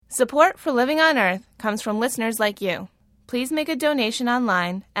Support for Living on Earth comes from listeners like you. Please make a donation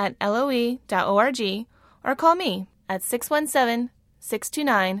online at loe.org or call me at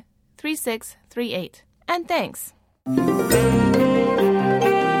 617-629-3638. And thanks.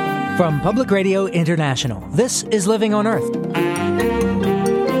 From Public Radio International, this is Living on Earth.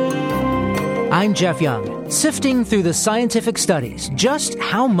 I'm Jeff Young, sifting through the scientific studies. Just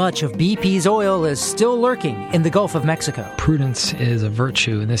how much of BP's oil is still lurking in the Gulf of Mexico? Prudence is a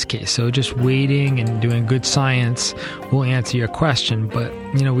virtue in this case. So just waiting and doing good science will answer your question. But,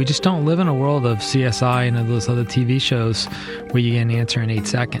 we just don't live in a world of CSI and those other TV shows where you get an answer in 8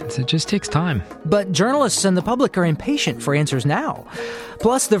 seconds. It just takes time. But journalists and the public are impatient for answers now.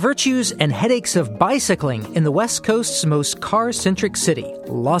 Plus, the virtues and headaches of bicycling in the West Coast's most car-centric city,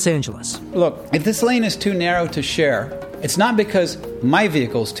 Los Angeles. Look, if this lane is too narrow to share, it's not because my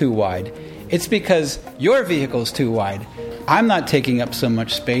vehicle's too wide. It's because your vehicle's too wide. I'm not taking up so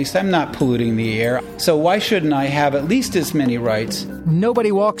much space. I'm not polluting the air. So why shouldn't I have at least as many rights?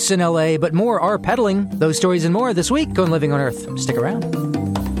 Nobody walks in L.A., but more are pedaling. Those stories and more this week on Living on Earth. Stick around.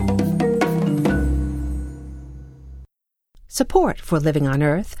 Support for Living on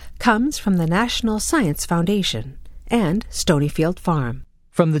Earth comes from the National Science Foundation and Stonyfield Farm.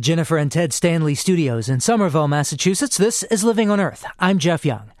 From the Jennifer and Ted Stanley Studios in Somerville, Massachusetts, this is Living on Earth. I'm Jeff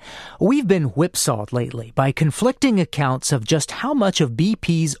Young. We've been whipsawed lately by conflicting accounts of just how much of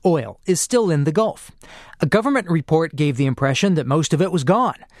BP's oil is still in the Gulf. A government report gave the impression that most of it was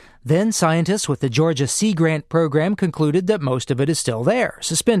gone. Then scientists with the Georgia Sea Grant program concluded that most of it is still there,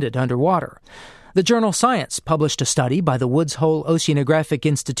 suspended underwater. The journal Science published a study by the Woods Hole Oceanographic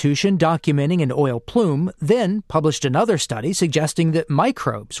Institution documenting an oil plume, then published another study suggesting that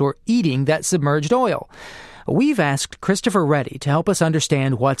microbes were eating that submerged oil. We've asked Christopher Reddy to help us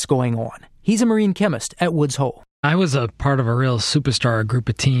understand what's going on. He's a marine chemist at Woods Hole. I was a part of a real superstar group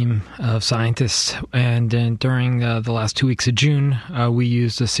of team of scientists, and during the last 2 weeks of June, we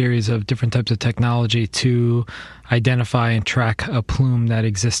used a series of different types of technology to identify and track a plume that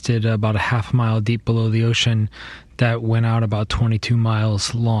existed about a half mile deep below the ocean that went out about 22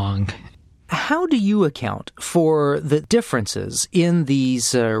 miles long. How do you account for the differences in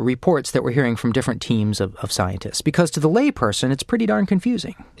these reports that we're hearing from different teams of scientists? Because to the layperson, it's pretty darn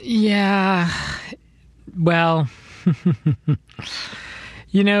confusing. Yeah. Well,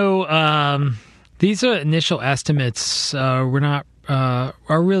 these are initial estimates. Are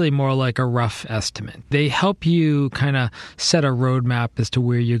really more like a rough estimate. They help you kind of set a roadmap as to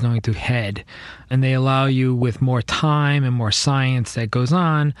where you're going to head, and they allow you, with more time and more science that goes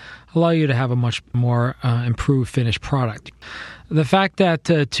on, allow you to have a much more improved finished product. The fact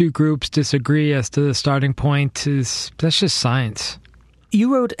that two groups disagree as to the starting point that's just science.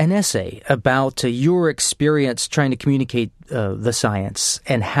 You wrote an essay about your experience trying to communicate the science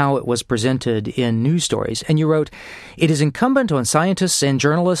and how it was presented in news stories. And you wrote, "It is incumbent on scientists and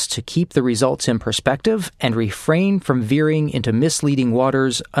journalists to keep the results in perspective and refrain from veering into misleading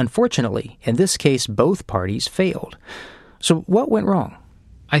waters. Unfortunately, in this case, both parties failed." So what went wrong?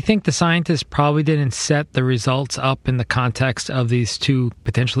 I think the scientists probably didn't set the results up in the context of these two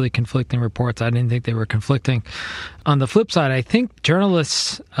potentially conflicting reports. I didn't think they were conflicting. On the flip side, I think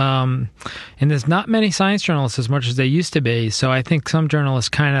journalists, and there's not many science journalists as much as they used to be, so I think some journalists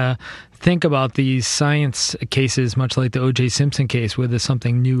kind of think about these science cases much like the O.J. Simpson case, where there's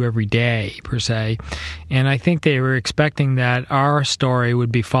something new every day, per se. And I think they were expecting that our story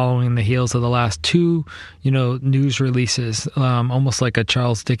would be following the heels of the last two, news releases, almost like a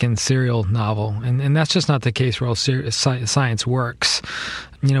Charles Dickens serial novel. And that's just not the case where all science works.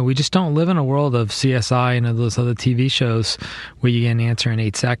 We just don't live in a world of CSI and those other TV shows where you get an answer in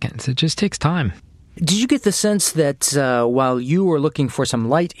 8 seconds. It just takes time. Did you get the sense that while you were looking for some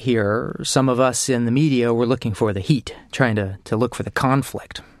light here, some of us in the media were looking for the heat, trying to look for the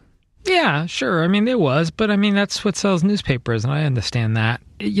conflict? Yeah, sure. There was, but that's what sells newspapers, and I understand that.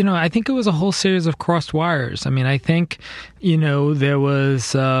 I think it was a whole series of crossed wires. I think, there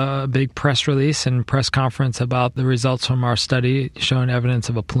was a big press release and press conference about the results from our study showing evidence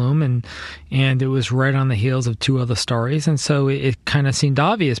of a plume, and it was right on the heels of two other stories. And so it kind of seemed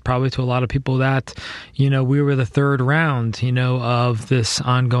obvious probably to a lot of people that, we were the third round, of this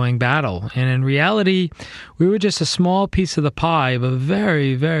ongoing battle. And in reality, we were just a small piece of the pie of a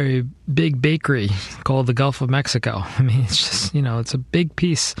very, very big bakery called the Gulf of Mexico. It's just, it's a big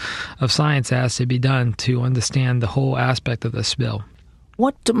piece of science that has to be done to understand the whole aspect of the spill.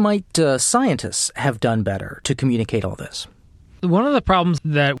 What might scientists have done better to communicate all this? One of the problems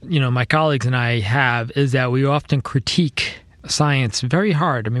that, my colleagues and I have is that we often critique science very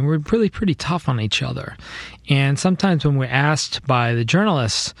hard. I mean, we're really pretty tough on each other. And sometimes when we're asked by the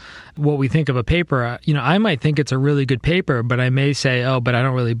journalists what we think of a paper, I might think it's a really good paper, but I may say, but I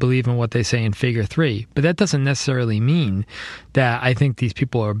don't really believe in what they say in Figure 3. But that doesn't necessarily mean that I think these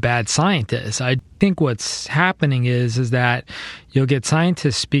people are bad scientists. I think what's happening is that you'll get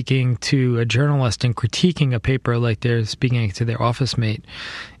scientists speaking to a journalist and critiquing a paper like they're speaking to their office mate,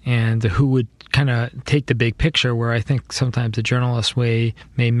 and who would kind of take the big picture, where I think sometimes the journalist may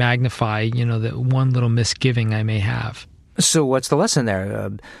magnify, that one little misgiving I may have. So what's the lesson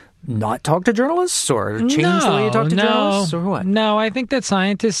there? Not talk to journalists, or change the way you talk to journalists, or what? No, I think that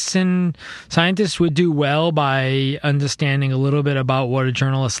scientists would do well by understanding a little bit about what a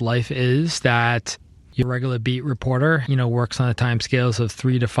journalist's life is, that your regular beat reporter, works on the time scales of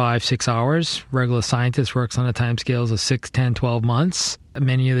 3 to 5, 6 hours. Regular scientist works on the time scales of 6, 10, 12 months.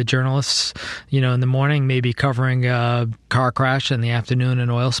 Many of the journalists, in the morning may be covering a car crash, in the afternoon an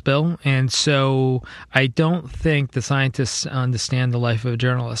oil spill. And so I don't think the scientists understand the life of a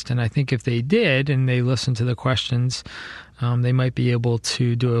journalist. And I think if they did, and they listened to the questions, they might be able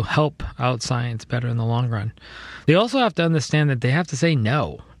to help out science better in the long run. They also have to understand that they have to say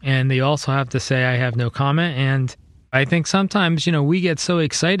no. And they also have to say, I have no comment. And I think sometimes, we get so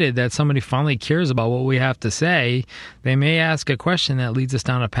excited that somebody finally cares about what we have to say, they may ask a question that leads us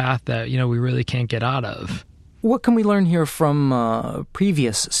down a path that, we really can't get out of. What can we learn here from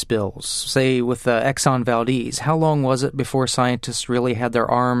previous spills, say with Exxon Valdez? How long was it before scientists really had their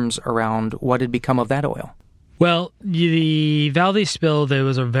arms around what had become of that oil? Well, the Valdez spill, there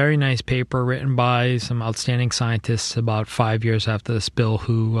was a very nice paper written by some outstanding scientists about 5 years after the spill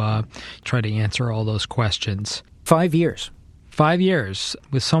who tried to answer all those questions. 5 years. 5 years.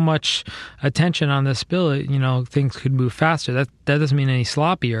 With so much attention on this spill, things could move faster. That doesn't mean any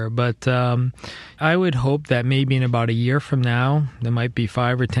sloppier, but I would hope that maybe in about a year from now, there might be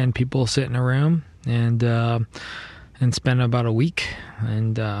 5 or 10 people sit in a room and spend about a week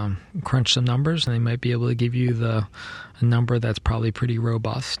and crunch some numbers, and they might be able to give you a number that's probably pretty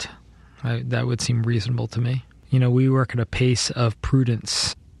robust. That would seem reasonable to me. We work at a pace of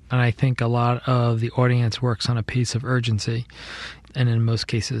prudence, and I think a lot of the audience works on a pace of urgency, and in most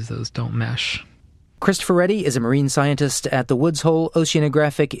cases, those don't mesh. Christopher Reddy is a marine scientist at the Woods Hole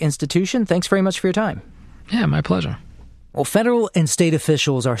Oceanographic Institution. Thanks very much for your time. Yeah, my pleasure. Well, federal and state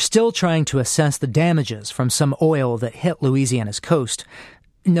officials are still trying to assess the damages from some oil that hit Louisiana's coast.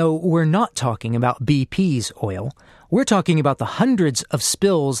 No, we're not talking about BP's oil. We're talking about the hundreds of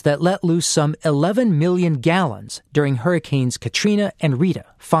spills that let loose some 11 million gallons during Hurricanes Katrina and Rita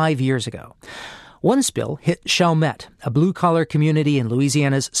 5 years ago. One spill hit Chalmette, a blue-collar community in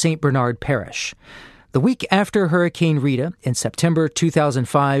Louisiana's St. Bernard Parish. The week after Hurricane Rita, in September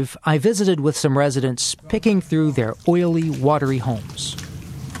 2005, I visited with some residents picking through their oily, watery homes.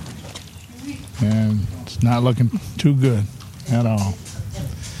 And it's not looking too good at all.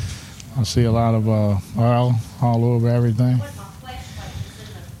 I see a lot of oil all over everything.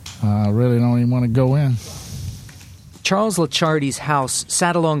 I really don't even want to go in. Charles Licciardi's house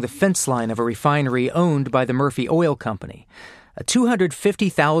sat along the fence line of a refinery owned by the Murphy Oil Company. A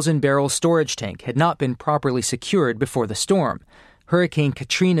 250,000-barrel storage tank had not been properly secured before the storm. Hurricane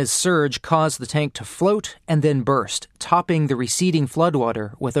Katrina's surge caused the tank to float and then burst, topping the receding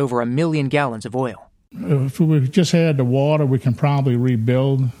floodwater with over 1 million gallons of oil. If we just had the water, we can probably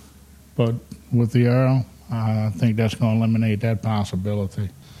rebuild, but with the oil, I think that's going to eliminate that possibility,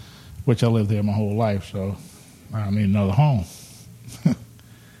 which I lived here my whole life, so I need another home.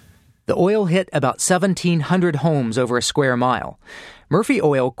 The oil hit about 1,700 homes over a square mile. Murphy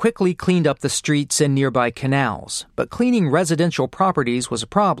Oil quickly cleaned up the streets and nearby canals, but cleaning residential properties was a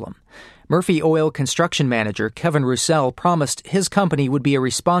problem. Murphy Oil construction manager Kevin Roussel promised his company would be a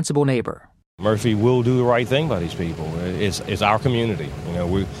responsible neighbor. Murphy will do the right thing by these people. It's our community.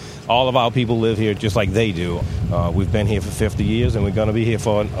 All of our people live here just like they do. We've been here for 50 years, and we're going to be here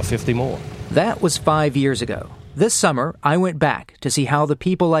for 50 more. That was 5 years ago. This summer, I went back to see how the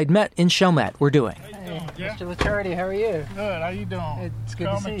people I'd met in Chalmette were doing. Hey, Mr. Licciardi, how are you? Good, how you doing? It's good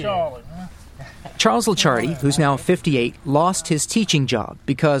to see you. Charlie, man. Charles Licciardi, who's now 58, lost his teaching job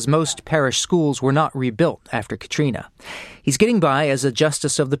because most parish schools were not rebuilt after Katrina. He's getting by as a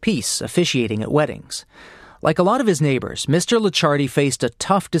justice of the peace, officiating at weddings. Like a lot of his neighbors, Mr. Licciardi faced a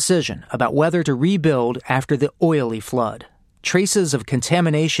tough decision about whether to rebuild after the oily flood. Traces of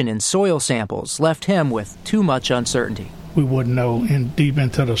contamination in soil samples left him with too much uncertainty. We wouldn't know deep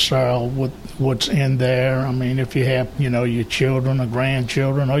into the soil what's in there. I mean, if you have, your children or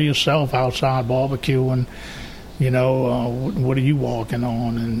grandchildren or yourself outside barbecuing, what are you walking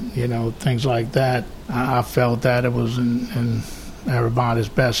on, and, things like that. I felt that it was in everybody's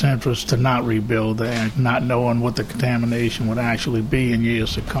best interest to not rebuild there, not knowing what the contamination would actually be in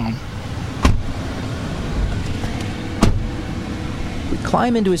years to come. We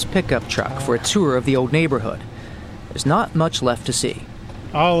climb into his pickup truck for a tour of the old neighborhood. There's not much left to see.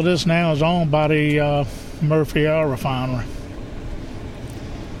 All of this now is owned by the Murphy Oil Refinery.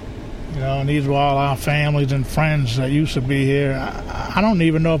 And these were all our families and friends that used to be here. I don't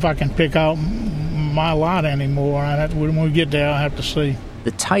even know if I can pick out my lot anymore. When we get there, I'll have to see.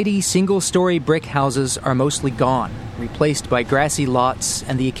 The tidy single-story brick houses are mostly gone, replaced by grassy lots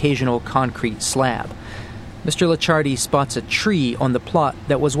and the occasional concrete slab. Mr. Licciardi spots a tree on the plot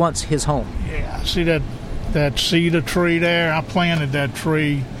that was once his home. Yeah, see that cedar tree there? I planted that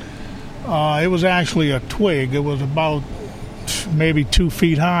tree. It was actually a twig. It was about maybe 2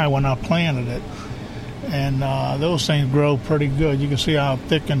 feet high when I planted it. And those things grow pretty good. You can see how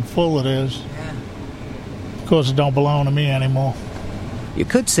thick and full it is. Of course, it don't belong to me anymore. You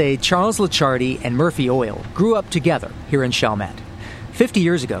could say Charles Licciardi and Murphy Oil grew up together here in Chalmette. 50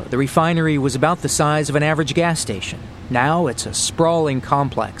 years ago, the refinery was about the size of an average gas station. Now it's a sprawling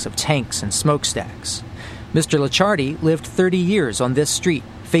complex of tanks and smokestacks. Mr. Licciardi lived 30 years on this street,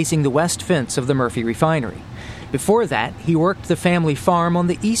 facing the west fence of the Murphy refinery. Before that, he worked the family farm on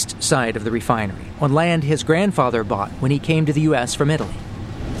the east side of the refinery, on land his grandfather bought when he came to the U.S. from Italy.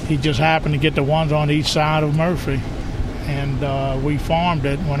 He just happened to get the ones on each side of Murphy, and we farmed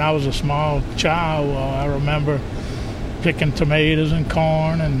it. When I was a small child, I remember picking tomatoes and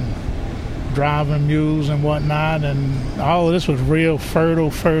corn and driving mules and whatnot, and all of this was real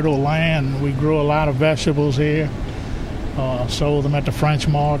fertile land. We grew a lot of vegetables here, sold them at the French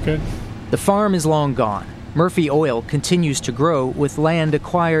market. The farm is long gone. Murphy Oil continues to grow with land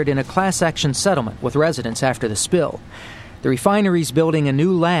acquired in a class action settlement with residents after the spill. The refinery's building a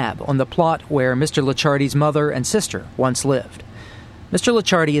new lab on the plot where Mr. Licciardi's mother and sister once lived. Mr.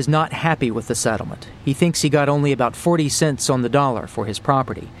 Licciardi is not happy with the settlement. He thinks he got only about 40 cents on the dollar for his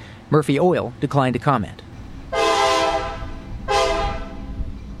property. Murphy Oil declined to comment.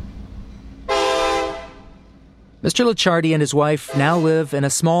 Mr. Licciardi and his wife now live in a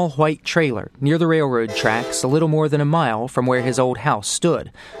small white trailer near the railroad tracks a little more than a mile from where his old house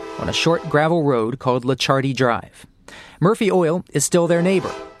stood, on a short gravel road called Licciardi Drive. Murphy Oil is still their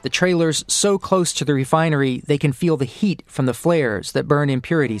neighbor. The trailer's so close to the refinery they can feel the heat from the flares that burn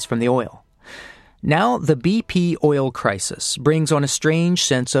impurities from the oil. Now the BP oil crisis brings on a strange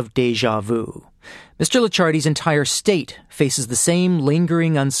sense of déjà vu. Mr. Licciardi's entire state faces the same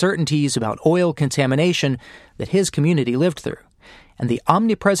lingering uncertainties about oil contamination that his community lived through. And the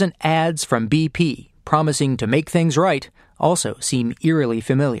omnipresent ads from BP promising to make things right also seem eerily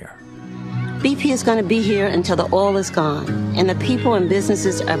familiar. BP is going to be here until the oil is gone and the people and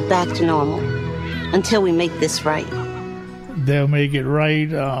businesses are back to normal, until we make this right. They'll make it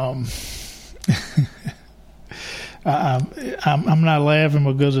right. I'm not laughing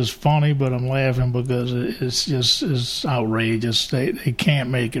because it's funny, but I'm laughing because it's outrageous. They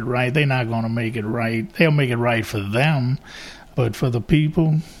can't make it right. They're not going to make it right. They'll make it right for them, but for the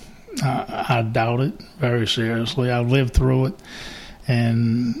people, I doubt it very seriously. I've lived through it,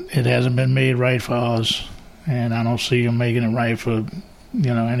 and it hasn't been made right for us, and I don't see them making it right for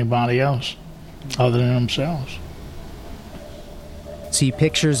anybody else other than themselves. See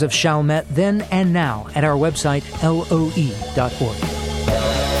pictures of Chalmette then and now at our website, loe.org.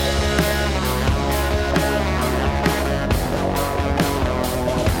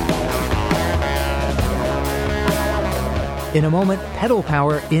 In a moment, pedal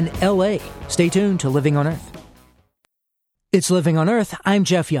power in L.A. Stay tuned to Living on Earth. It's Living on Earth. I'm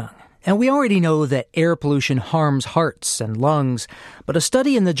Jeff Young. And we already know that air pollution harms hearts and lungs, but a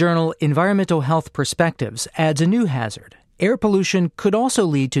study in the journal Environmental Health Perspectives adds a new hazard. Air pollution could also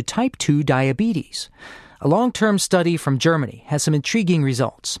lead to type 2 diabetes. A long-term study from Germany has some intriguing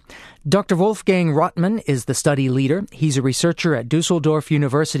results. Dr. Wolfgang Rottmann is the study leader. He's a researcher at Dusseldorf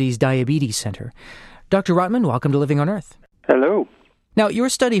University's Diabetes Center. Dr. Rottmann, welcome to Living on Earth. Hello. Now, your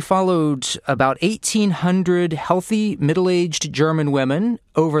study followed about 1,800 healthy, middle-aged German women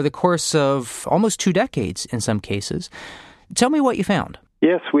over the course of almost 2 decades in some cases. Tell me what you found.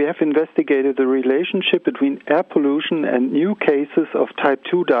 Yes, we have investigated the relationship between air pollution and new cases of type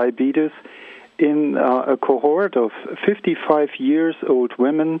 2 diabetes in a cohort of 55-year-old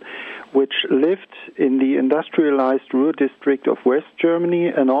women which lived in the industrialized Ruhr district of West Germany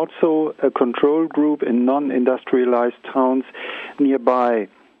and also a control group in non-industrialized towns nearby.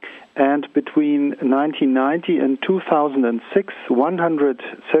 And between 1990 and 2006,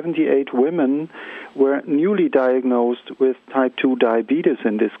 178 women were newly diagnosed with type 2 diabetes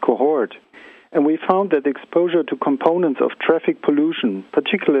in this cohort. And we found that exposure to components of traffic pollution,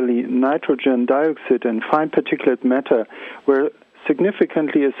 particularly nitrogen dioxide and fine particulate matter, were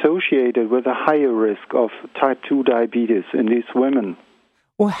significantly associated with a higher risk of type 2 diabetes in these women.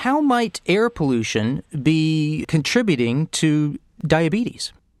 Well, how might air pollution be contributing to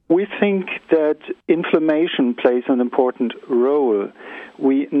diabetes? We think that inflammation plays an important role.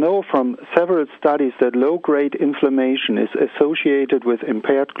 We know from several studies that low-grade inflammation is associated with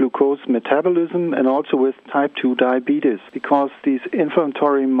impaired glucose metabolism and also with type 2 diabetes, because these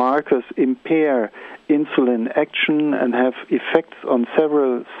inflammatory markers impair insulin action and have effects on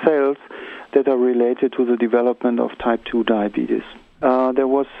several cells that are related to the development of type 2 diabetes. There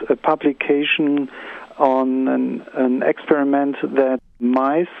was a publication on an experiment that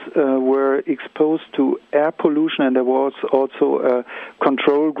mice were exposed to air pollution, and there was also a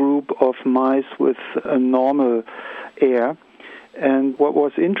control group of mice with a normal air. And what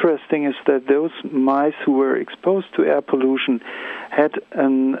was interesting is that those mice who were exposed to air pollution had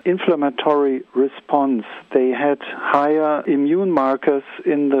an inflammatory response. They had higher immune markers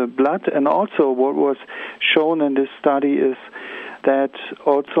in the blood, and also what was shown in this study is that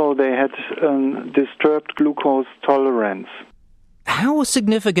also they had disturbed glucose tolerance. How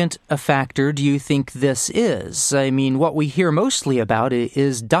significant a factor do you think this is? I mean, what we hear mostly about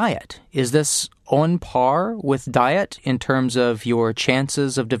is diet. Is this on par with diet in terms of your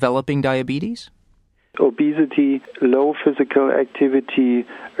chances of developing diabetes? Obesity, low physical activity,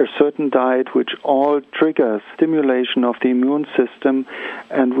 a certain diet which all triggers stimulation of the immune system,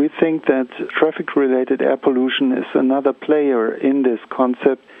 and we think that traffic-related air pollution is another player in this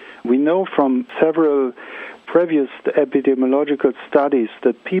concept. We know from several previous epidemiological studies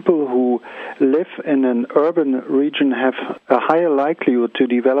that people who live in an urban region have a higher likelihood to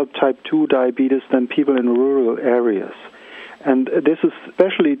develop type 2 diabetes than people in rural areas. And this is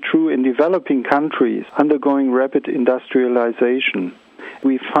especially true in developing countries undergoing rapid industrialization.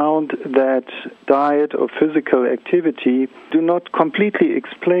 We found that diet or physical activity do not completely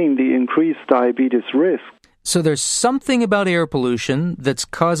explain the increased diabetes risk. So there's something about air pollution that's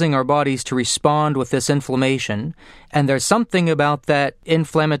causing our bodies to respond with this inflammation, and there's something about that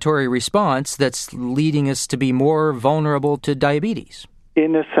inflammatory response that's leading us to be more vulnerable to diabetes.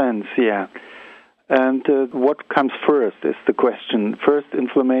 In a sense, yeah. And what comes first is the question. First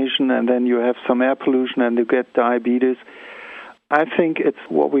inflammation, and then you have some air pollution and you get diabetes. I think it's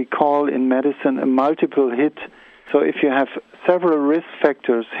what we call in medicine a multiple hit. So if you have several risk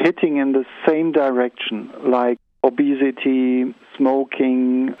factors hitting in the same direction, like obesity,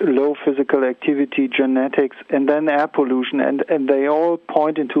 smoking, low physical activity, genetics, and then air pollution, and they all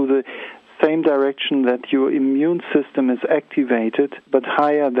point into the same direction, that your immune system is activated, but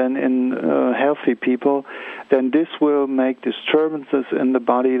higher than in healthy people, then this will make disturbances in the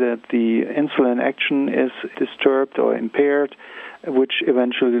body, that the insulin action is disturbed or impaired, which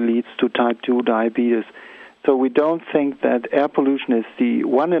eventually leads to type 2 diabetes. So we don't think that air pollution is the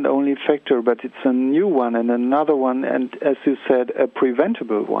one and only factor, but it's a new one and another one, and as you said, a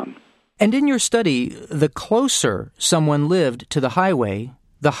preventable one. And in your study, the closer someone lived to the highway,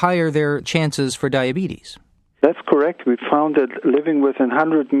 the higher their chances for diabetes. That's correct. We found that living within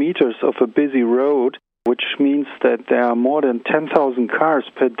 100 meters of a busy road, which means that there are more than 10,000 cars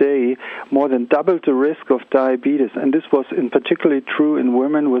per day, more than double the risk of diabetes. And this was in particularly true in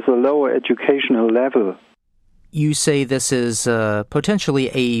women with a lower educational level. You say this is potentially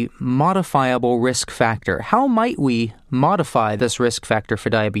a modifiable risk factor. How might we modify this risk factor for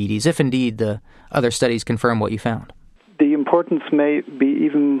diabetes, if indeed the other studies confirm what you found? The importance may be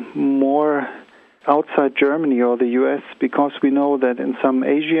even more outside Germany or the U.S., because we know that in some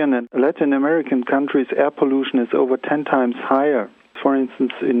Asian and Latin American countries, air pollution is over 10 times higher. For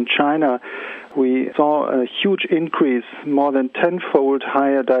instance, in China, we saw a huge increase, more than 10-fold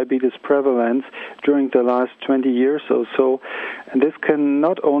higher diabetes prevalence during the last 20 years or so. And this can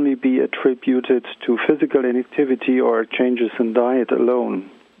not only be attributed to physical inactivity or changes in diet alone.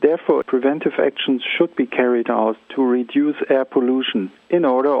 Therefore, preventive actions should be carried out to reduce air pollution in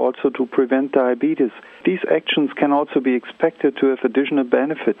order also to prevent diabetes. These actions can also be expected to have additional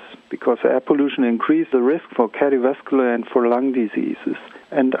benefits because air pollution increases the risk for cardiovascular and for lung diseases.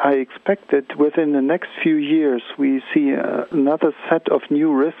 And I expect that within the next few years we see another set of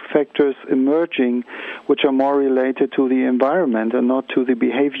new risk factors emerging, which are more related to the environment and not to the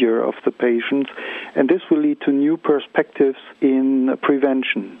behavior of the patients. And this will lead to new perspectives in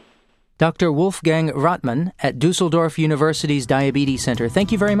prevention. Dr. Wolfgang Rottmann at Dusseldorf University's Diabetes Center.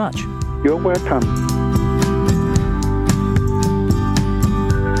 Thank you very much. You're welcome.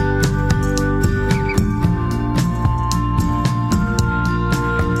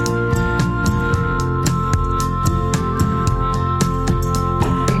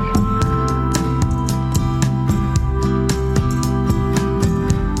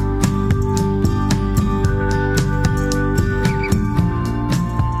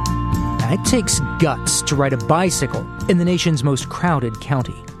 It takes guts to ride a bicycle in the nation's most crowded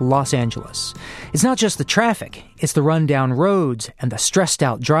county, Los Angeles. It's not just the traffic, it's the run-down roads and the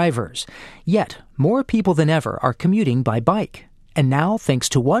stressed-out drivers. Yet, more people than ever are commuting by bike. And now, thanks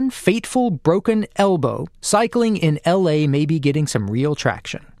to one fateful broken elbow, cycling in L.A. may be getting some real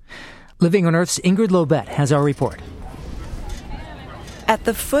traction. Living on Earth's Ingrid Lobet has our report. At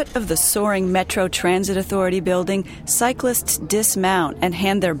the foot of the soaring Metro Transit Authority building, cyclists dismount and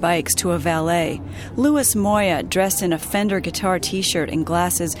hand their bikes to a valet. Louis Moya, dressed in a Fender guitar T-shirt and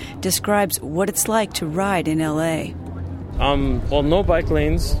glasses, describes what it's like to ride in L.A. Well, no bike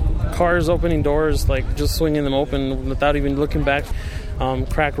lanes, cars opening doors, like just swinging them open without even looking back.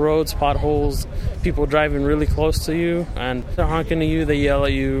 Cracked roads, potholes, people driving really close to you, and they're honking to you, they yell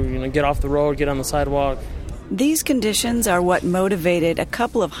at you, get off the road, get on the sidewalk. These conditions are what motivated a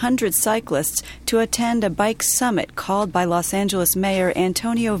couple of hundred cyclists to attend a bike summit called by Los Angeles Mayor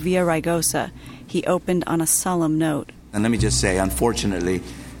Antonio Villaraigosa. He opened on a solemn note. And let me just say, unfortunately,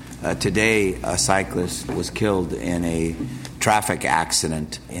 today a cyclist was killed in a traffic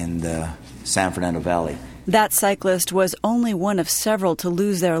accident in the San Fernando Valley. That cyclist was only one of several to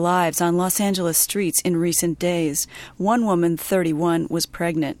lose their lives on Los Angeles streets in recent days. One woman, 31, was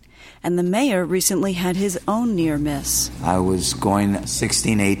pregnant. And the mayor recently had his own near miss. I was going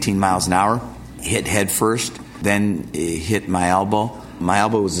 16, 18 miles an hour, hit head first, then hit my elbow. My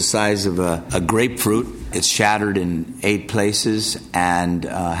elbow was the size of a grapefruit. It's shattered in 8 places and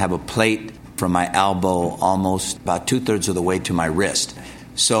have a plate from my elbow almost about 2/3 of the way to my wrist.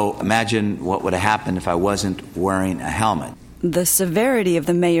 So imagine what would have happened if I wasn't wearing a helmet. The severity of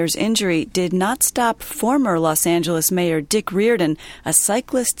the mayor's injury did not stop former Los Angeles Mayor Dick Reardon, a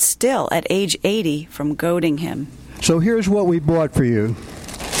cyclist still at age 80, from goading him. So here's what we bought for you.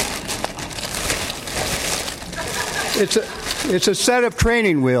 It's a set of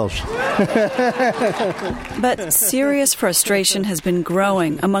training wheels. But serious frustration has been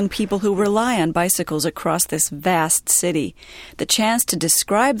growing among people who rely on bicycles across this vast city. The chance to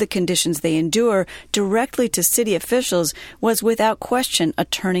describe the conditions they endure directly to city officials was without question a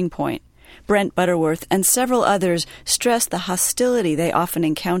turning point. Brent Butterworth and several others stressed the hostility they often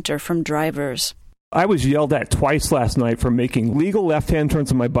encounter from drivers. I was yelled at twice last night for making legal left-hand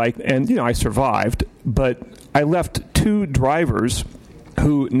turns on my bike, and, I survived, but I left 2 drivers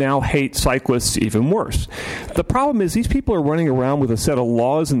who now hate cyclists even worse. The problem is these people are running around with a set of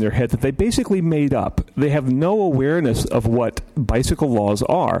laws in their head that they basically made up. They have no awareness of what bicycle laws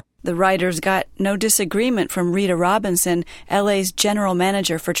are. The riders got no disagreement from Rita Robinson, LA's general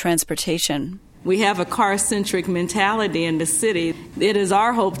manager for transportation. We have a car-centric mentality in the city. It is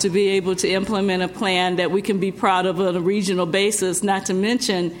our hope to be able to implement a plan that we can be proud of on a regional basis, not to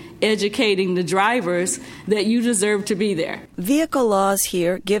mention educating the drivers that you deserve to be there. Vehicle laws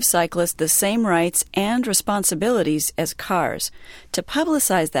here give cyclists the same rights and responsibilities as cars. To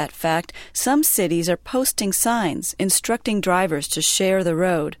publicize that fact, some cities are posting signs instructing drivers to share the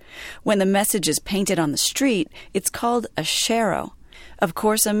road. When the message is painted on the street, it's called a sharo. Of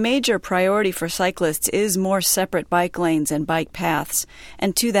course, a major priority for cyclists is more separate bike lanes and bike paths.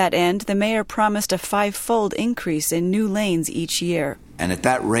 And to that end, the mayor promised a 5-fold increase in new lanes each year. And at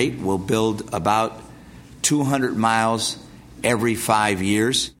that rate, we'll build about 200 miles every 5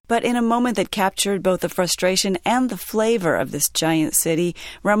 years. But in a moment that captured both the frustration and the flavor of this giant city,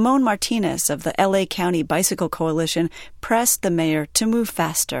 Ramon Martinez of the LA County Bicycle Coalition pressed the mayor to move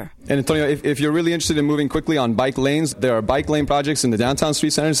faster. And Antonio, if you're really interested in moving quickly on bike lanes, there are bike lane projects in the downtown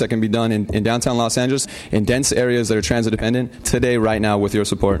street centers that can be done in downtown Los Angeles, in dense areas that are transit dependent, today, right now, with your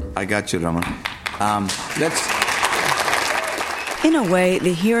support. I got you, Ramon. In a way,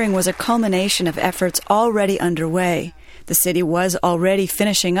 the hearing was a culmination of efforts already underway. The city was already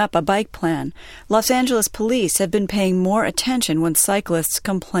finishing up a bike plan. Los Angeles police have been paying more attention when cyclists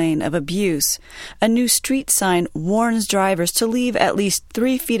complain of abuse. A new street sign warns drivers to leave at least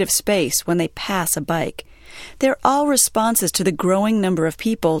 3 feet of space when they pass a bike. They're all responses to the growing number of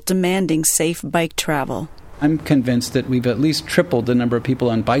people demanding safe bike travel. I'm convinced that we've at least tripled the number of people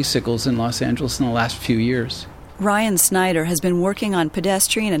on bicycles in Los Angeles in the last few years. Ryan Snyder has been working on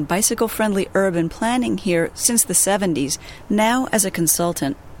pedestrian and bicycle-friendly urban planning here since the 70s, now as a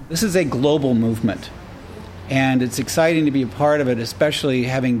consultant. This is a global movement, and it's exciting to be a part of it, especially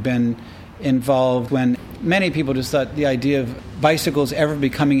having been involved when many people just thought the idea of bicycles ever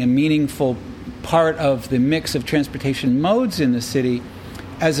becoming a meaningful part of the mix of transportation modes in the city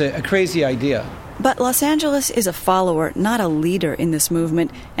as a crazy idea. But Los Angeles is a follower, not a leader in this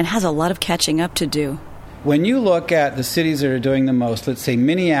movement, and has a lot of catching up to do. When you look at the cities that are doing the most, let's say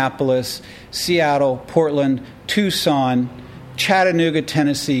Minneapolis, Seattle, Portland, Tucson, Chattanooga,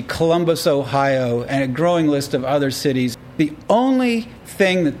 Tennessee, Columbus, Ohio, and a growing list of other cities, the only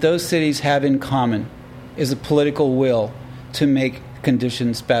thing that those cities have in common is a political will to make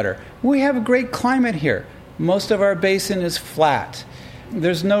conditions better. We have a great climate here. Most of our basin is flat.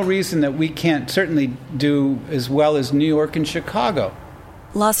 There's no reason that we can't certainly do as well as New York and Chicago.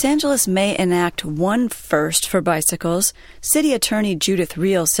 Los Angeles may enact one first for bicycles. City Attorney Judith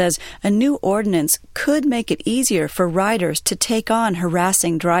Reel says a new ordinance could make it easier for riders to take on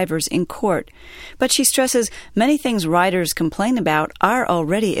harassing drivers in court. But she stresses many things riders complain about are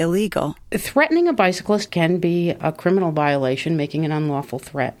already illegal. Threatening a bicyclist can be a criminal violation, making an unlawful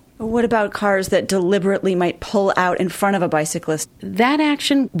threat. What about cars that deliberately might pull out in front of a bicyclist? That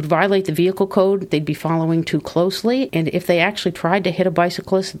action would violate the vehicle code. They'd be following too closely. And if they actually tried to hit a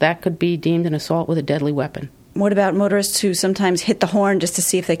bicyclist, that could be deemed an assault with a deadly weapon. What about motorists who sometimes hit the horn just to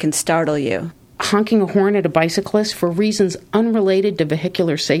see if they can startle you? Honking a horn at a bicyclist for reasons unrelated to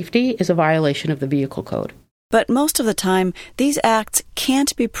vehicular safety is a violation of the vehicle code. But most of the time, these acts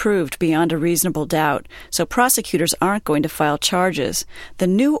can't be proved beyond a reasonable doubt, so prosecutors aren't going to file charges. The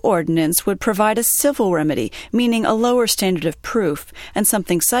new ordinance would provide a civil remedy, meaning a lower standard of proof, and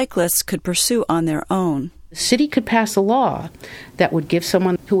something cyclists could pursue on their own. The city could pass a law that would give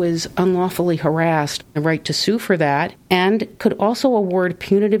someone who is unlawfully harassed the right to sue for that, and could also award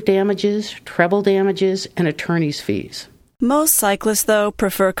punitive damages, treble damages, and attorney's fees. Most cyclists, though,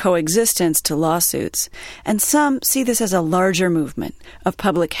 prefer coexistence to lawsuits, and some see this as a larger movement of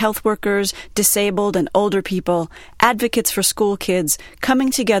public health workers, disabled and older people, advocates for school kids, coming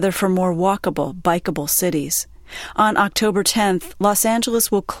together for more walkable, bikeable cities. On October 10th, Los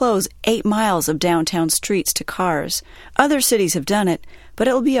Angeles will close 8 miles of downtown streets to cars. Other cities have done it, but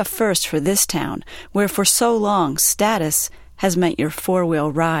it will be a first for this town, where for so long status has meant your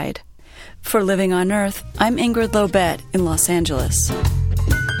four-wheel ride. For Living on Earth, I'm Ingrid Lobet in Los Angeles.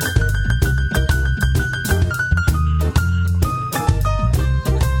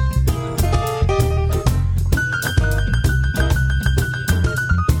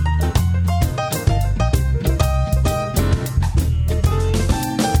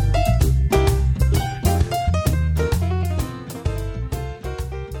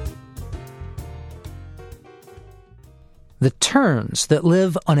 The terns that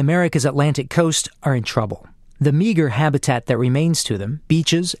live on America's Atlantic coast are in trouble. The meager habitat that remains to them,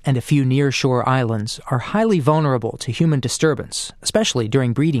 beaches and a few nearshore islands, are highly vulnerable to human disturbance, especially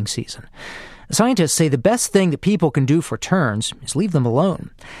during breeding season. Scientists say the best thing that people can do for terns is leave them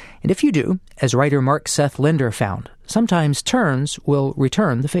alone. And if you do, as writer Mark Seth Linder found, sometimes terns will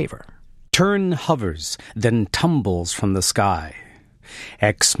return the favor. Tern hovers, then tumbles from the sky.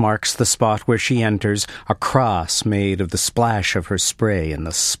 X marks the spot where she enters, a cross made of the splash of her spray and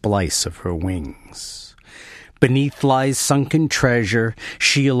the splice of her wings. Beneath lies sunken treasure.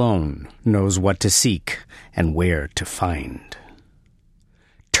 She alone knows what to seek and where to find.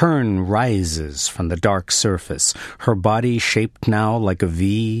 Tern rises from the dark surface, her body shaped now like a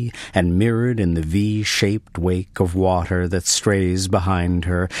V and mirrored in the V-shaped wake of water that strays behind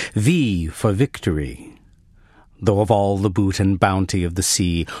her. V for victory. Though of all the boot and bounty of the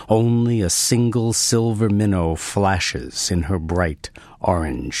sea, only a single silver minnow flashes in her bright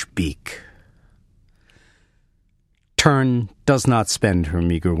orange beak. Tern does not spend her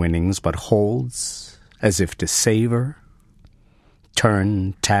meager winnings, but holds, as if to savor.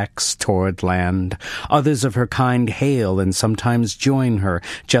 Tern tacks toward land. Others of her kind hail and sometimes join her.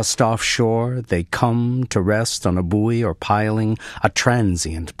 Just offshore, they come to rest on a buoy or piling, a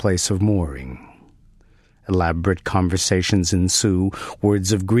transient place of mooring. Elaborate conversations ensue,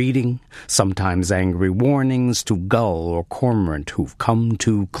 words of greeting, sometimes angry warnings to gull or cormorant who've come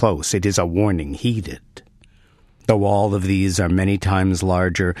too close. It is a warning heeded. Though all of these are many times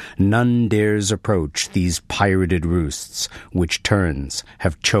larger, none dares approach these pirated roosts which terns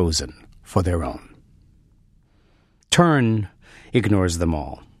have chosen for their own. Tern ignores them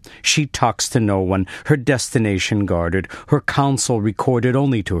all. She talks to no one, her destination guarded, her counsel recorded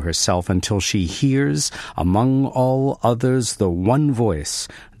only to herself until she hears, among all others, the one voice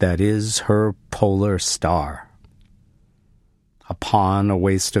that is her polar star. Upon a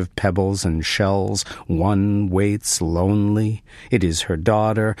waste of pebbles and shells, one waits lonely. It is her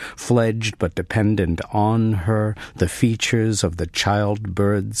daughter, fledged but dependent on her, the features of the child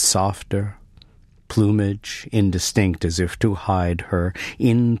bird softer. Plumage, indistinct as if to hide her.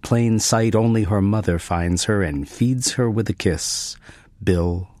 In plain sight only her mother finds her and feeds her with a kiss,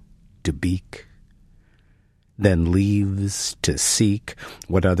 bill to beak. Then leaves to seek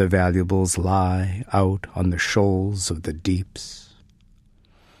what other valuables lie out on the shoals of the deeps.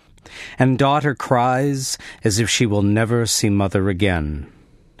 And daughter cries as if she will never see mother again,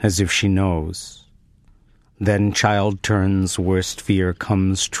 as if she knows. Then child Tern's worst fear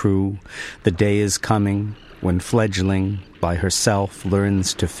comes true. The day is coming when fledgling by herself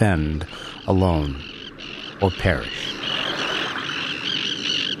learns to fend alone or perish.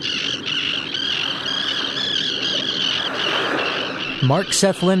 Mark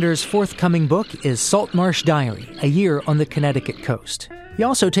Seth Linder's forthcoming book is Salt Marsh Diary, A Year on the Connecticut Coast. He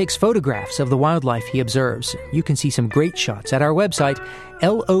also takes photographs of the wildlife he observes. You can see some great shots at our website,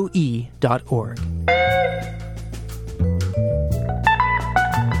 loe.org.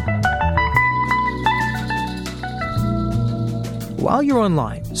 While you're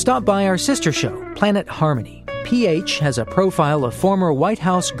online, stop by our sister show, Planet Harmony. PH has a profile of former White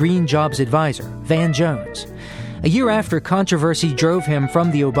House Green Jobs advisor, Van Jones. A year after controversy drove him from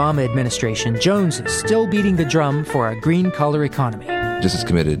the Obama administration, Jones is still beating the drum for a green color economy. Just as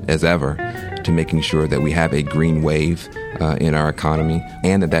committed as ever to making sure that we have a green wave in our economy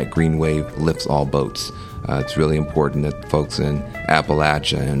and that green wave lifts all boats. It's really important that folks in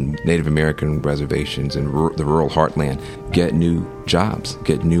Appalachia and Native American reservations and the rural heartland get new jobs,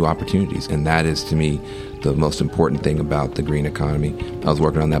 get new opportunities. And that is, to me, the most important thing about the green economy. I was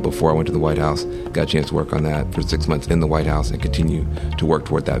working on that before I went to the White House, got a chance to work on that for 6 months in the White House and continue to work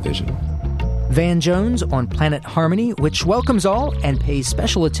toward that vision. Van Jones on Planet Harmony, which welcomes all and pays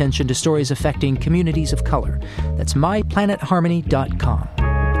special attention to stories affecting communities of color. That's myplanetharmony.com.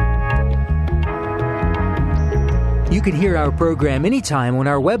 You can hear our program anytime on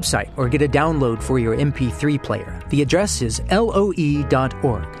our website or get a download for your MP3 player. The address is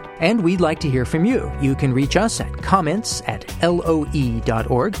loe.org. And we'd like to hear from you. You can reach us at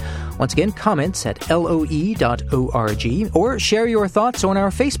comments@loe.org. Once again, comments@loe.org. Or share your thoughts on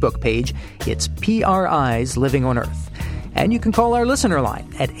our Facebook page. It's PRI's Living on Earth. And you can call our listener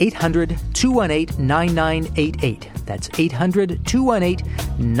line at 800-218-9988. That's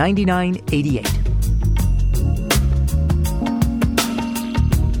 800-218-9988.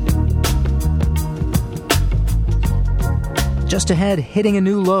 Just ahead, hitting a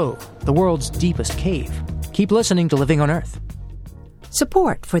new low, the world's deepest cave. Keep listening to Living on Earth.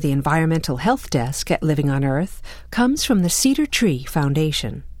 Support for the Environmental Health Desk at Living on Earth comes from the Cedar Tree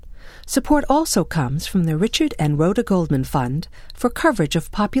Foundation. Support also comes from the Richard and Rhoda Goldman Fund for coverage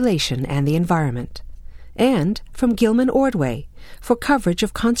of population and the environment, and from Gilman Ordway for coverage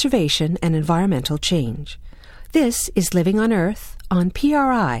of conservation and environmental change. This is Living on Earth on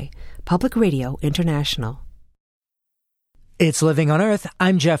PRI, Public Radio International. It's Living on Earth.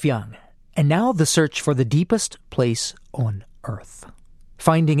 I'm Jeff Young. And now the search for the deepest place on Earth.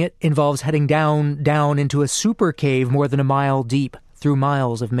 Finding it involves heading down into a super cave more than a mile deep, through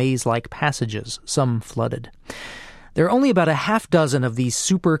miles of maze-like passages, some flooded. There are only about a half dozen of these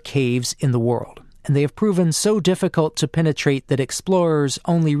super caves in the world, and they have proven so difficult to penetrate that explorers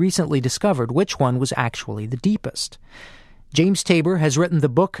only recently discovered which one was actually the deepest. James Tabor has written the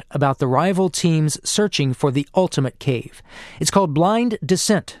book about the rival teams searching for the ultimate cave. It's called Blind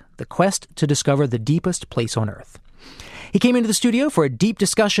Descent, the quest to discover the deepest place on Earth. He came into the studio for a deep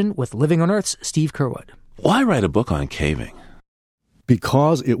discussion with Living on Earth's Steve Curwood. Why write a book on caving?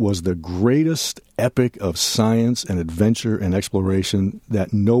 Because it was the greatest epic of science and adventure and exploration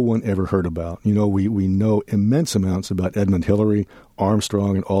that no one ever heard about. You know, we know immense amounts about Edmund Hillary,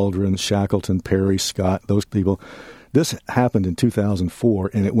 Armstrong and Aldrin, Shackleton, Perry, Scott, those people. This happened in 2004,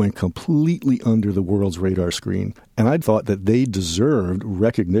 and it went completely under the world's radar screen. And I thought that they deserved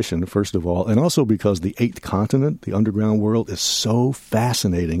recognition, first of all, and also because the eighth continent, the underground world, is so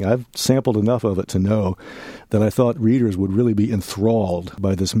fascinating. I've sampled enough of it to know that I thought readers would really be enthralled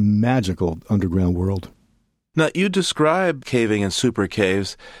by this magical underground world. Now, you describe caving in super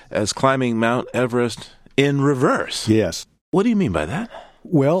caves as climbing Mount Everest in reverse. Yes. What do you mean by that?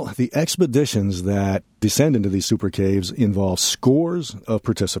 Well, the expeditions that descend into these super caves involve scores of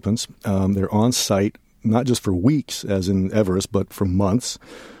participants. They're on site, not just for weeks, as in Everest, but for months.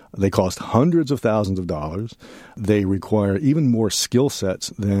 They cost hundreds of thousands of dollars. They require even more skill sets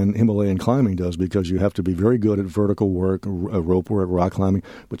than Himalayan climbing does, because you have to be very good at vertical work, rope work, rock climbing,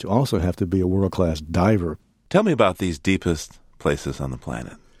 but you also have to be a world-class diver. Tell me about these deepest places on the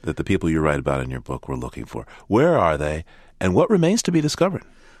planet that the people you write about in your book were looking for. Where are they, and what remains to be discovered?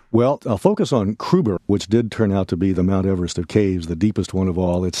 Well, I'll focus on Kruber, which did turn out to be the Mount Everest of caves, the deepest one of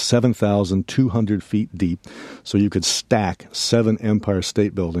all. It's 7,200 feet deep, so you could stack 7 Empire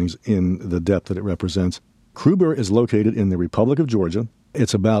State Buildings in the depth that it represents. Kruber is located in the Republic of Georgia.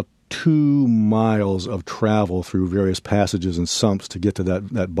 It's about 2 miles of travel through various passages and sumps to get to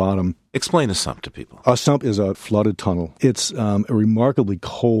that bottom. Explain a sump to people. A sump is a flooded tunnel. It's a remarkably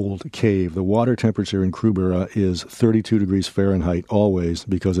cold cave. The water temperature in Kruber is 32 degrees Fahrenheit always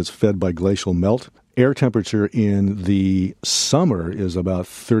because it's fed by glacial melt. Air temperature in the summer is about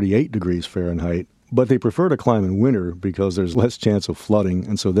 38 degrees Fahrenheit. But they prefer to climb in winter because there's less chance of flooding,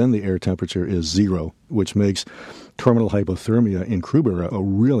 and so then the air temperature is 0, which makes terminal hypothermia in Kruber a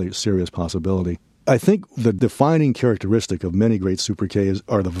really serious possibility. I think the defining characteristic of many great supercaves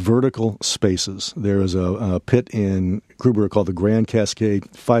are the vertical spaces. There is a pit in Kruber called the Grand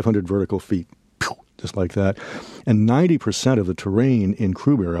Cascade, 500 vertical feet, just like that. And 90% of the terrain in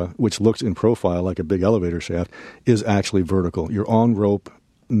Kruber, which looks in profile like a big elevator shaft, is actually vertical. You're on rope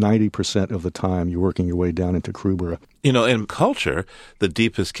 90% of the time. You're working your way down into Kruber. You know, in culture, the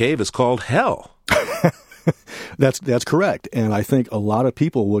deepest cave is called hell. That's correct. And I think a lot of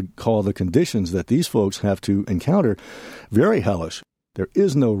people would call the conditions that these folks have to encounter very hellish. There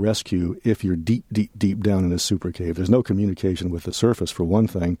is no rescue if you're deep, deep, deep down in a super cave. There's no communication with the surface, for one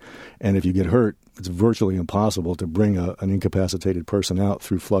thing. And if you get hurt, it's virtually impossible to bring an incapacitated person out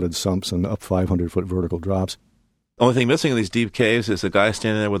through flooded sumps and up 500-foot vertical drops. Only thing missing in these deep caves is a guy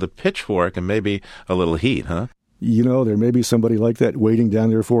standing there with a pitchfork and maybe a little heat, huh? You know, there may be somebody like that waiting down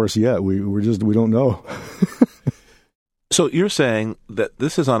there for us yet. We don't know. So you're saying that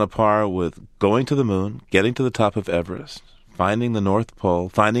this is on a par with going to the moon, getting to the top of Everest, finding the North Pole,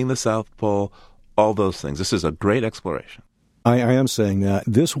 finding the South Pole, all those things. This is a great exploration. I am saying that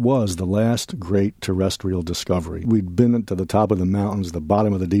this was the last great terrestrial discovery. We'd been to the top of the mountains, the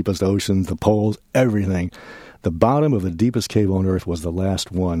bottom of the deepest oceans, the poles, everything. The bottom of the deepest cave on Earth was the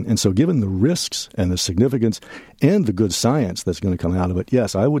last one. And so given the risks and the significance and the good science that's going to come out of it,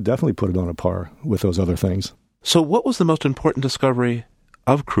 yes, I would definitely put it on a par with those other things. So what was the most important discovery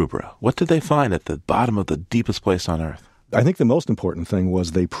of Kruber? What did they find at the bottom of the deepest place on Earth? I think the most important thing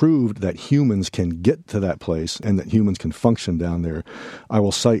was they proved that humans can get to that place and that humans can function down there. I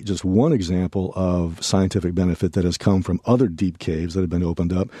will cite just one example of scientific benefit that has come from other deep caves that have been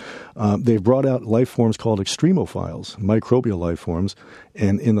opened up. They've brought out life forms called extremophiles, microbial life forms,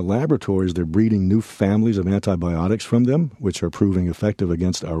 and in the laboratories they're breeding new families of antibiotics from them, which are proving effective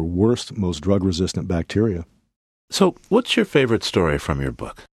against our worst, most drug-resistant bacteria. So what's your favorite story from your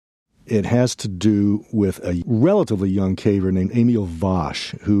book? It has to do with a relatively young caver named Emil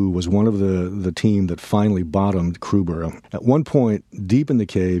Vosch, who was one of the team that finally bottomed Kruber. At one point, deep in the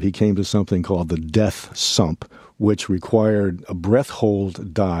cave, he came to something called the Death Sump, which required a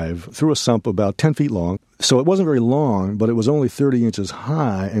breath-hold dive through a sump about 10 feet long. So it wasn't very long, but it was only 30 inches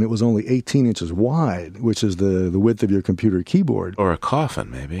high, and it was only 18 inches wide, which is the width of your computer keyboard. Or a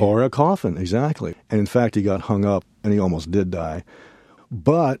coffin, maybe. Or a coffin, exactly. And in fact, he got hung up, and he almost did die.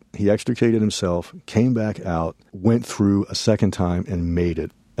 But he extricated himself, came back out, went through a second time, and made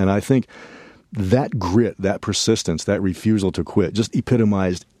it. And I think that grit, that persistence, that refusal to quit just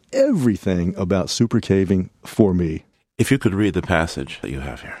epitomized everything about super caving for me. If you could read the passage that you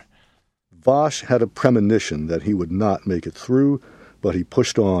have here. Vosch had a premonition that he would not make it through, but he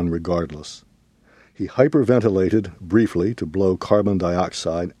pushed on regardless. He hyperventilated briefly to blow carbon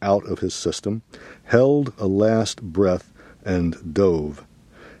dioxide out of his system, held a last breath, and dove.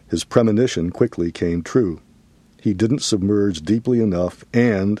 His premonition quickly came true. He didn't submerge deeply enough,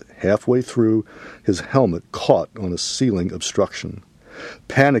 and, halfway through, his helmet caught on a ceiling obstruction.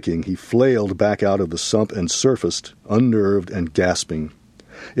 Panicking, he flailed back out of the sump and surfaced, unnerved and gasping.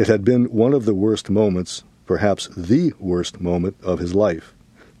 It had been one of the worst moments, perhaps the worst moment of his life.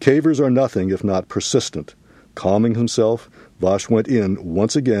 Cavers are nothing if not persistent. Calming himself, Vosch went in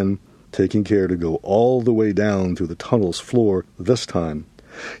once again, taking care to go all the way down to the tunnel's floor this time.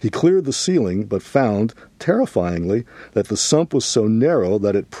 He cleared the ceiling, but found, terrifyingly, that the sump was so narrow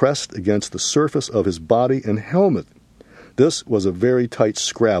that it pressed against the surface of his body and helmet. This was a very tight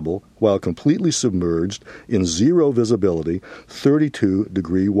scrabble, while completely submerged, in zero visibility,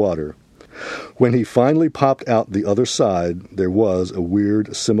 32-degree water. When he finally popped out the other side, there was a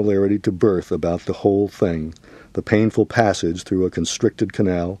weird similarity to birth about the whole thing. The painful passage through a constricted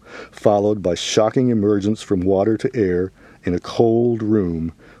canal, followed by shocking emergence from water to air in a cold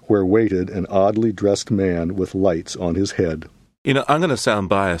room where waited an oddly dressed man with lights on his head. You know, I'm going to sound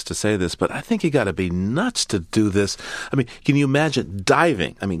biased to say this, but I think you got to be nuts to do this. I mean, can you imagine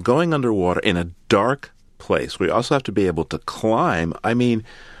diving? I mean, going underwater in a dark place where you also have to be able to climb. I mean,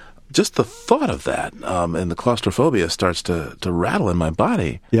 just the thought of that and the claustrophobia starts to rattle in my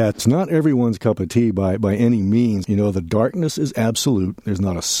body. Yeah, it's not everyone's cup of tea by any means. You know, the darkness is absolute. There's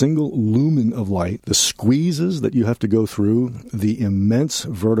not a single lumen of light. The squeezes that you have to go through, the immense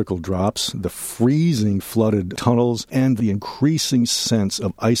vertical drops, the freezing flooded tunnels, and the increasing sense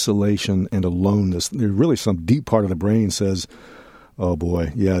of isolation and aloneness. There's really some deep part of the brain says, oh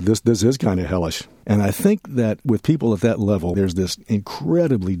boy, yeah, this is kind of hellish. And I think that with people at that level, there's this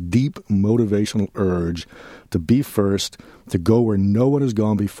incredibly deep motivational urge to be first, to go where no one has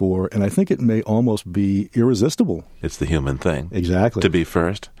gone before, and I think it may almost be irresistible. It's the human thing. Exactly. To be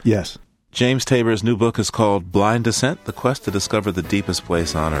first. Yes. James Tabor's new book is called Blind Descent, The Quest to Discover the Deepest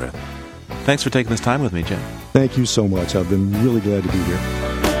Place on Earth. Thanks for taking this time with me, Jim. Thank you so much. I've been really glad to be here.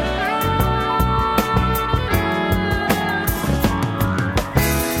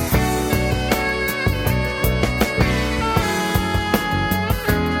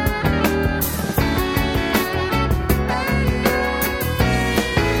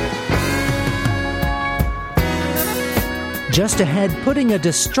 Just ahead, putting a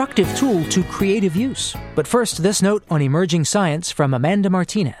destructive tool to creative use. But first, this note on emerging science from Amanda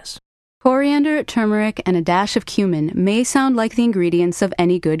Martinez. Coriander, turmeric, and a dash of cumin may sound like the ingredients of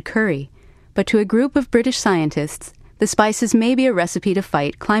any good curry, but to a group of British scientists, the spices may be a recipe to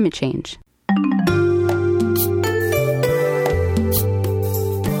fight climate change.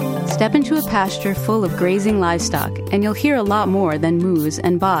 Step into a pasture full of grazing livestock, and you'll hear a lot more than moos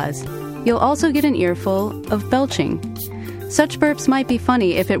and baas. You'll also get an earful of belching. Such burps might be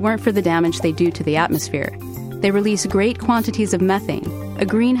funny if it weren't for the damage they do to the atmosphere. They release great quantities of methane, a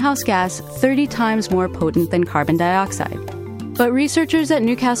greenhouse gas 30 times more potent than carbon dioxide. But researchers at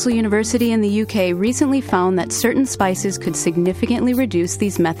Newcastle University in the UK recently found that certain spices could significantly reduce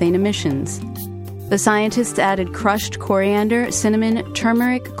these methane emissions. The scientists added crushed coriander, cinnamon,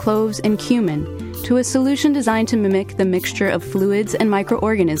 turmeric, cloves, and cumin to a solution designed to mimic the mixture of fluids and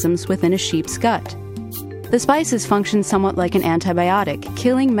microorganisms within a sheep's gut. The spices function somewhat like an antibiotic,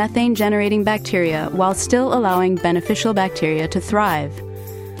 killing methane-generating bacteria while still allowing beneficial bacteria to thrive.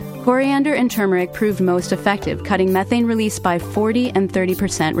 Coriander and turmeric proved most effective, cutting methane release by 40 and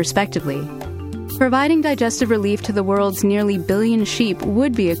 30% respectively. Providing digestive relief to the world's nearly billion sheep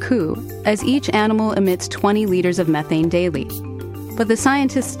would be a coup, as each animal emits 20 liters of methane daily. But the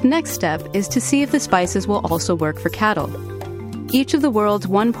scientists' next step is to see if the spices will also work for cattle. Each of the world's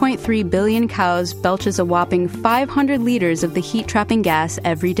 1.3 billion cows belches a whopping 500 liters of the heat-trapping gas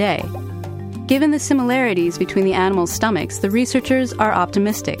every day. Given the similarities between the animals' stomachs, the researchers are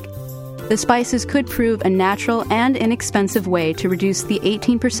optimistic. The spices could prove a natural and inexpensive way to reduce the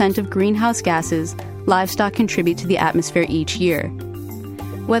 18% of greenhouse gases livestock contribute to the atmosphere each year.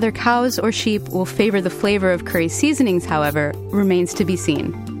 Whether cows or sheep will favor the flavor of curry seasonings, however, remains to be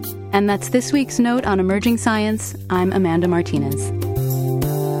seen. And that's this week's Note on Emerging Science. I'm Amanda Martinez.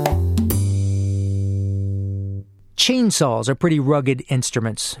 Chainsaws are pretty rugged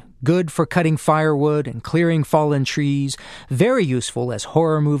instruments, good for cutting firewood and clearing fallen trees, very useful as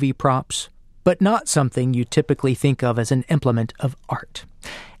horror movie props, but not something you typically think of as an implement of art.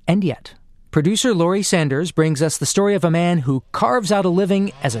 And yet, producer Laurie Sanders brings us the story of a man who carves out a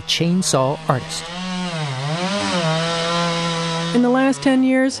living as a chainsaw artist. In the last 10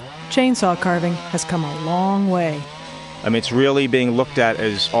 years, chainsaw carving has come a long way. I mean, it's really being looked at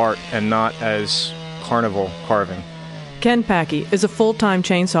as art and not as carnival carving. Ken Packey is a full-time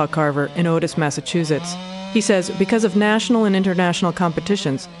chainsaw carver in Otis, Massachusetts. He says because of national and international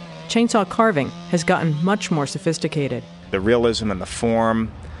competitions, chainsaw carving has gotten much more sophisticated. The realism and the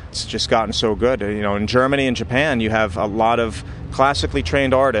form, it's just gotten so good. You know, in Germany and Japan, you have a lot of classically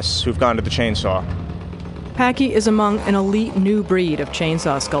trained artists who've gone to the chainsaw. Packey is among an elite new breed of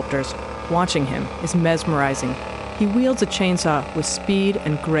chainsaw sculptors. Watching him is mesmerizing. He wields a chainsaw with speed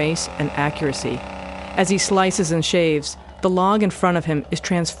and grace and accuracy. As he slices and shaves, the log in front of him is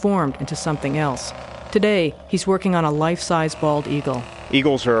transformed into something else. Today, he's working on a life-size bald eagle.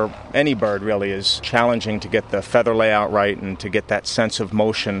 Eagles, or any bird really, is challenging to get the feather layout right and to get that sense of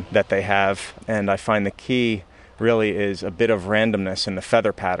motion that they have. And I find the key really is a bit of randomness in the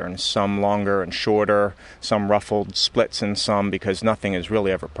feather patterns, some longer and shorter, some ruffled, splits in some, because nothing is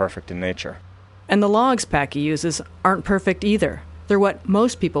really ever perfect in nature. And the logs Packey uses aren't perfect either. They're what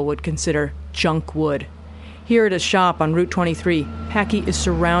most people would consider junk wood. Here at his shop on Route 23, Packey is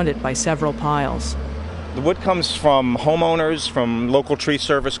surrounded by several piles. The wood comes from homeowners, from local tree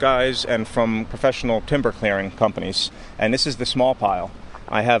service guys, and from professional timber clearing companies. And this is the small pile.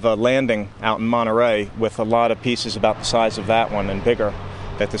 I have a landing out in Monterey with a lot of pieces about the size of that one and bigger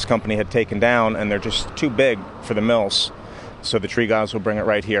that this company had taken down, and they're just too big for the mills. So the tree guys will bring it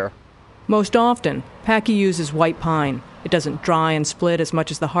right here. Most often, Packy uses white pine. It doesn't dry and split as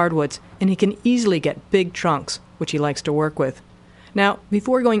much as the hardwoods, and he can easily get big trunks, which he likes to work with. Now,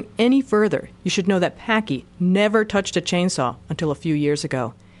 before going any further, you should know that Packy never touched a chainsaw until a few years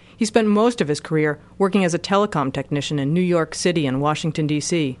ago. He spent most of his career working as a telecom technician in New York City and Washington,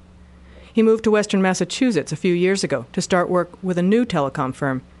 D.C. He moved to Western Massachusetts a few years ago to start work with a new telecom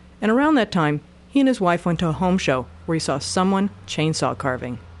firm, and around that time, he and his wife went to a home show where he saw someone chainsaw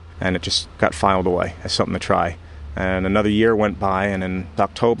carving. And it just got filed away as something to try. And another year went by, and in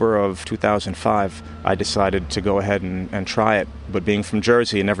October of 2005, I decided to go ahead and try it. But being from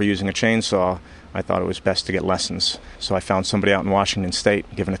Jersey and never using a chainsaw, I thought it was best to get lessons. So I found somebody out in Washington State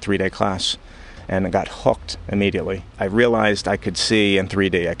giving a 3-day class, and I got hooked immediately. I realized I could see in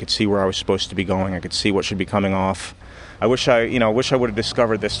 3D. I could see where I was supposed to be going. I could see what should be coming off. I wish I would have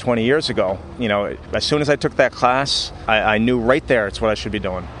discovered this 20 years ago. As soon as I took that class, I knew right there it's what I should be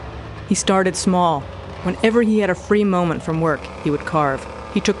doing. He started small. Whenever he had a free moment from work, he would carve.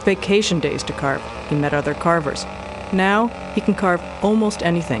 He took vacation days to carve. He met other carvers. Now, he can carve almost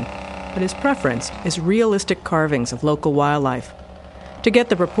anything, but his preference is realistic carvings of local wildlife. To get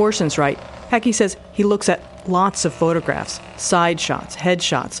the proportions right, Packy says he looks at lots of photographs, side shots, head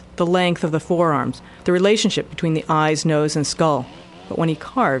shots, the length of the forearms, the relationship between the eyes, nose, and skull. But when he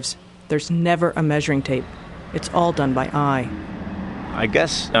carves, there's never a measuring tape. It's all done by eye. I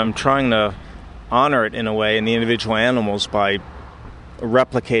guess I'm trying to honor it in a way in the individual animals by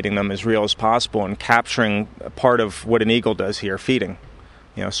replicating them as real as possible and capturing part of what an eagle does here, feeding,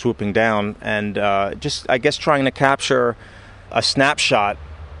 swooping down, and just, I guess, trying to capture a snapshot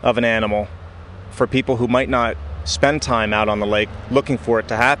of an animal for people who might not spend time out on the lake looking for it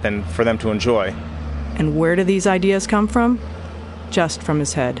to happen, for them to enjoy. And where do these ideas come from? Just from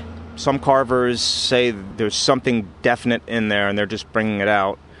his head. Some carvers say there's something definite in there and they're just bringing it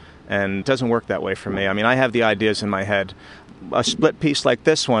out. And it doesn't work that way for me. I mean, I have the ideas in my head. A split piece like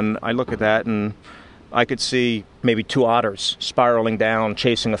this one, I look at that and I could see maybe 2 otters spiraling down,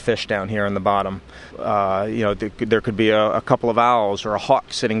 chasing a fish down here in the bottom. There could be a couple of owls or a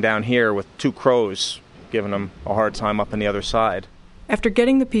hawk sitting down here with 2 crows, giving them a hard time up on the other side. After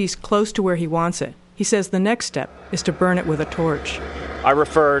getting the piece close to where he wants it, he says the next step is to burn it with a torch. I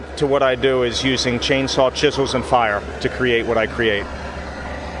refer to what I do as using chainsaw, chisels, and fire to create what I create.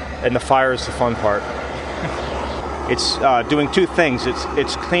 And the fire is the fun part. It's doing 2 things.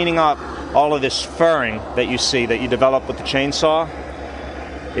 It's cleaning up all of this furring that you see that you develop with the chainsaw.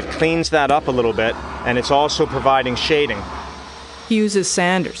 It cleans that up a little bit, and it's also providing shading. He uses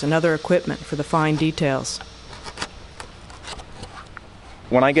sanders and other equipment for the fine details.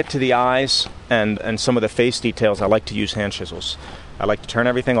 When I get to the eyes and some of the face details, I like to use hand chisels. I like to turn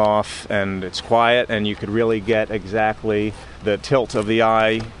everything off, and it's quiet, and you could really get exactly the tilt of the eye.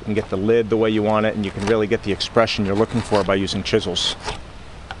 You can get the lid the way you want it, and you can really get the expression you're looking for by using chisels.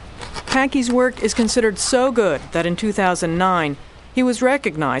 Packy's work is considered so good that in 2009, he was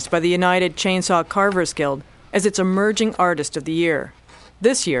recognized by the United Chainsaw Carvers Guild as its Emerging Artist of the Year.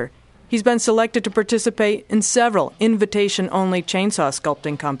 This year, he's been selected to participate in several invitation-only chainsaw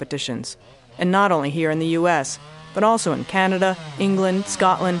sculpting competitions, and not only here in the U.S., but also in Canada, England,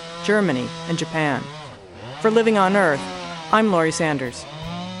 Scotland, Germany, and Japan. For Living on Earth, I'm Laurie Sanders.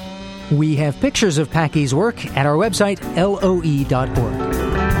 We have pictures of Packy's work at our website, loe.org.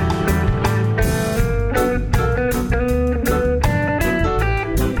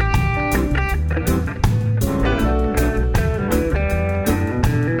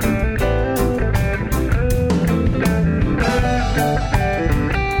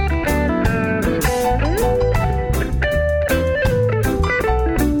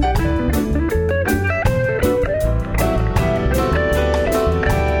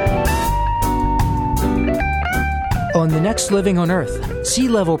 On the next Living on Earth, sea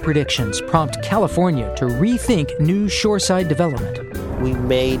level predictions prompt California to rethink new shoreside development. We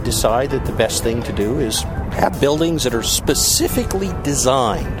may decide that the best thing to do is have buildings that are specifically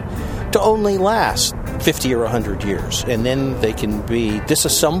designed to only last 50 or 100 years, and then they can be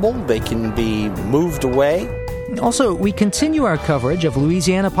disassembled, they can be moved away. Also, we continue our coverage of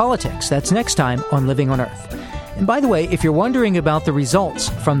Louisiana politics. That's next time on Living on Earth. And by the way, if you're wondering about the results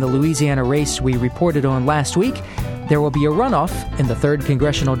from the Louisiana race we reported on last week, there will be a runoff in the 3rd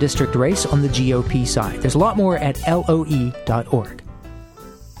Congressional District race on the GOP side. There's a lot more at loe.org.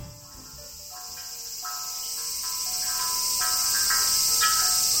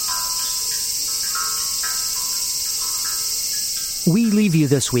 We leave you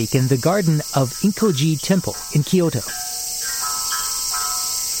this week in the garden of Inkoji Temple in Kyoto.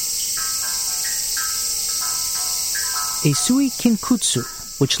 Esui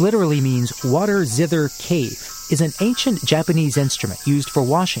Kinkutsu, which literally means water zither cave, is an ancient Japanese instrument used for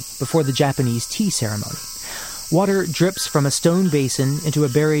washing before the Japanese tea ceremony. Water drips from a stone basin into a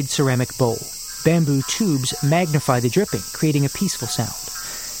buried ceramic bowl. Bamboo tubes magnify the dripping, creating a peaceful sound.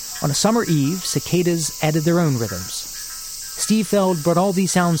 On a summer eve, cicadas added their own rhythms. Steve Feld brought all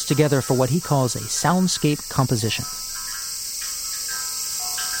these sounds together for what he calls a soundscape composition.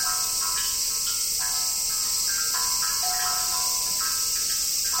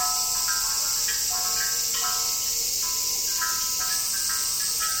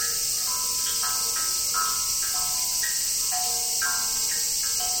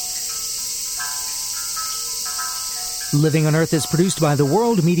 Living on Earth is produced by the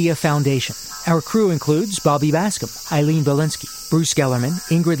World Media Foundation. Our crew includes Bobby Bascom, Eileen Belinsky, Bruce Gellerman,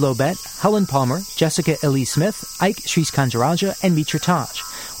 Ingrid Lobet, Helen Palmer, Jessica Elise Smith, Ike Sriskandarajah, and Mitra Taj,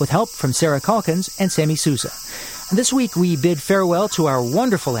 with help from Sarah Calkins and Sammy Sousa. And this week we bid farewell to our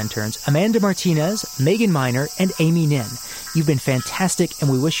wonderful interns, Amanda Martinez, Megan Miner, and Amy Nin. You've been fantastic,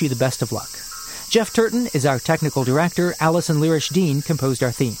 and we wish you the best of luck. Jeff Turton is our technical director. Allison Lirish-Dean composed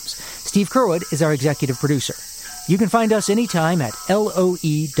our themes. Steve Curwood is our executive producer. You can find us anytime at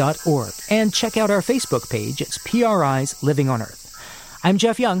loe.org and check out our Facebook page. It's PRI's Living on Earth. I'm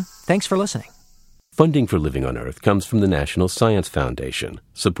Jeff Young. Thanks for listening. Funding for Living on Earth comes from the National Science Foundation,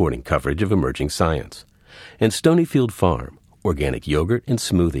 supporting coverage of emerging science, and Stonyfield Farm, organic yogurt and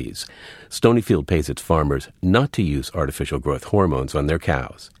smoothies. Stonyfield pays its farmers not to use artificial growth hormones on their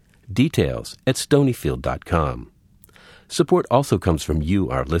cows. Details at stonyfield.com. Support also comes from you,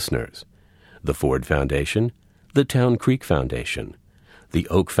 our listeners. The Ford Foundation, the Town Creek Foundation, the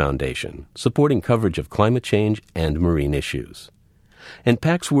Oak Foundation, supporting coverage of climate change and marine issues, and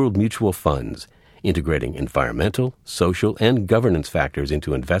Pax World Mutual Funds, integrating environmental, social, and governance factors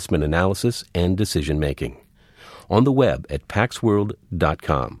into investment analysis and decision-making. On the web at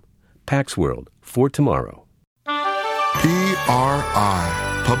paxworld.com. Pax World for tomorrow.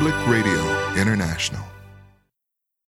 PRI, Public Radio International.